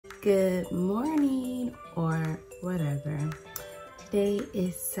Good morning or whatever. Today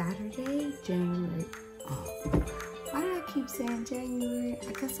is Saturday, January. Why do I keep saying January?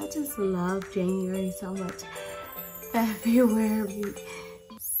 I guess I just love January so much. February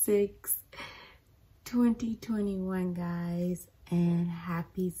 6th, 2021, guys. And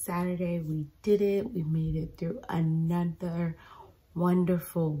happy Saturday. We did it. We made it through another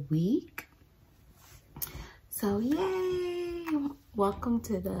wonderful week. So yay! Welcome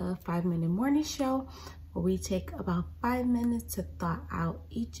to the 5-Minute Morning Show, where we take about 5 minutes to thought out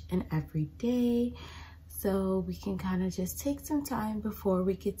each and every day, so we can kind of just take some time before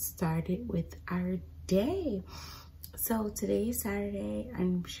we get started with our day. So today is Saturday.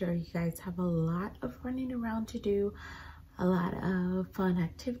 I'm sure you guys have a lot of running around to do, a lot of fun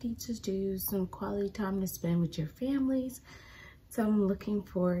activities to do, some quality time to spend with your families. So I'm looking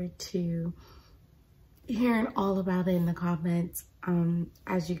forward to hearing all about it in the comments.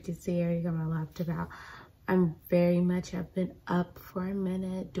 As you can see, I got my laptop out. I'm very much, I've been up for a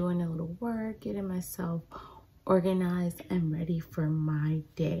minute, doing a little work, getting myself organized and ready for my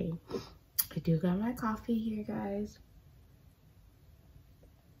day. I do got my coffee here, guys.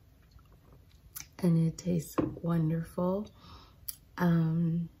 And it tastes wonderful. I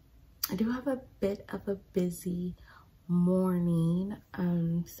do have a bit of a busy morning,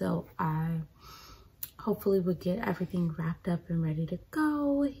 so I hopefully we'll get everything wrapped up and ready to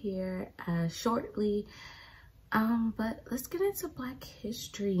go here shortly. But let's get into Black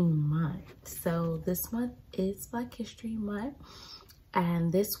History Month. So this month is Black History Month,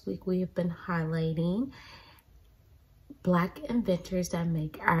 and this week we have been highlighting Black inventors that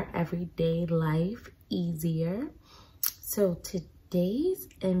make our everyday life easier. So today's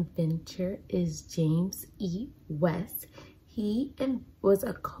inventor is James E. West. He was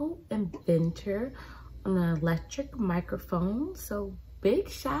a co-inventor on an electric microphone. So big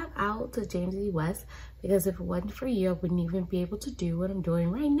shout out to James E. West, because if it wasn't for you, I wouldn't even be able to do what I'm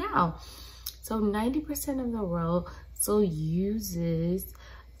doing right now. So 90% of the world still uses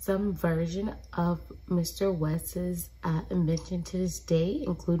some version of Mr. West's invention to this day,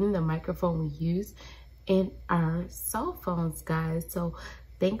 including the microphone we use in our cell phones, guys. So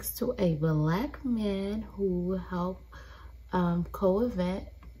thanks to a Black man who helped co-invent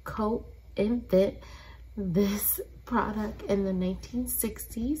this product in the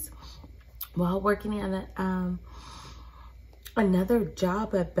 1960s while working on another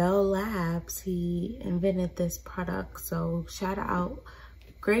job at Bell Labs. He invented this product. So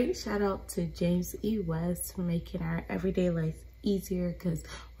great shout out to James E. West for making our everyday life easier, because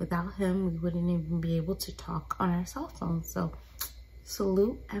without him we wouldn't even be able to talk on our cell phones. So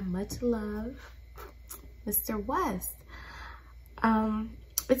salute and much love, Mr. West.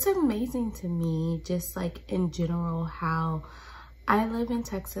 It's amazing to me, just like in general, how I live in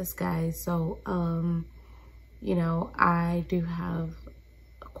Texas, guys. So, you know, I do have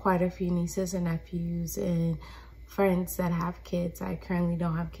quite a few nieces and nephews and friends that have kids. I currently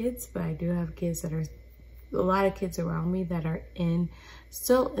don't have kids, but I do have kids that are, a lot of kids around me that are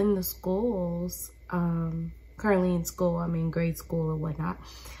still in the schools, currently in school, I mean grade school or whatnot.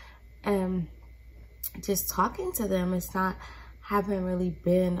 And just talking to them, haven't really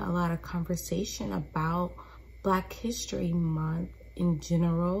been a lot of conversation about Black History Month in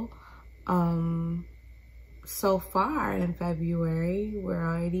general. So far in February, we're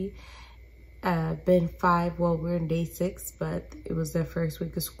already we're in day 6, but it was the first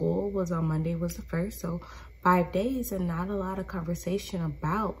week of school, was on Monday was the first, so 5 days and not a lot of conversation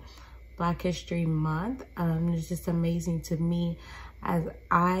about Black History Month. It's just amazing to me as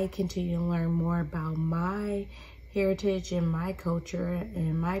I continue to learn more about my heritage and my culture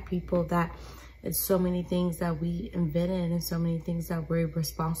and my people, that it's so many things that we invented and so many things that we're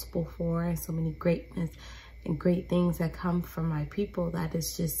responsible for, and so many greatness and great things that come from my people, that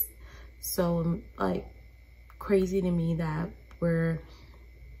is just so like crazy to me that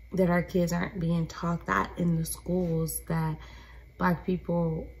our kids aren't being taught that in the schools, that Black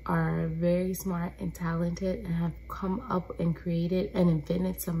people are very smart and talented and have come up and created and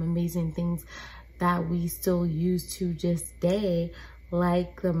invented some amazing things that we still use to this day,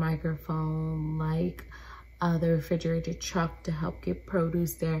 like the microphone, like the refrigerator truck to help get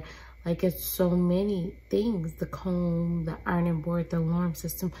produce there. Like, it's so many things, the comb, the ironing board, the alarm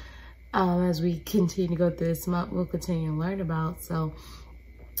system. As we continue to go through this month, we'll continue to learn about. So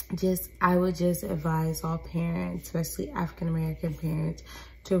I would just advise all parents, especially African-American parents,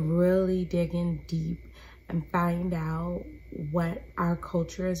 to really dig in deep and find out what our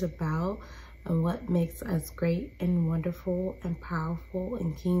culture is about and what makes us great and wonderful and powerful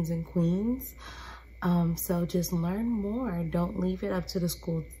and kings and queens. So just learn more. Don't leave it up to the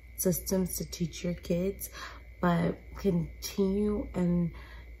school systems to teach your kids, but continue and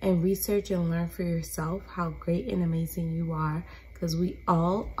research and learn for yourself how great and amazing you are, because we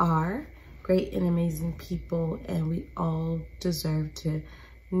all are great and amazing people, and we all deserve to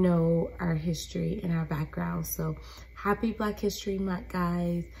know our history and our background. So happy Black History Month,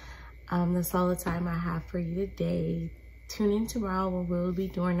 guys. That's all the time I have for you today. Tune in tomorrow when we'll be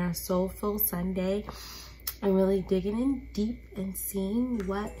doing our Soulful Sunday and really digging in deep and seeing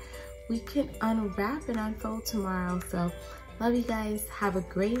what we can unwrap and unfold tomorrow. So love you guys. Have a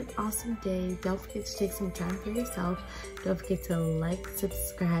great, awesome day. Don't forget to take some time for yourself. Don't forget to like,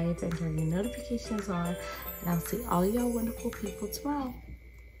 subscribe, and turn your notifications on. And I'll see all y'all wonderful people tomorrow.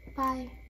 Bye.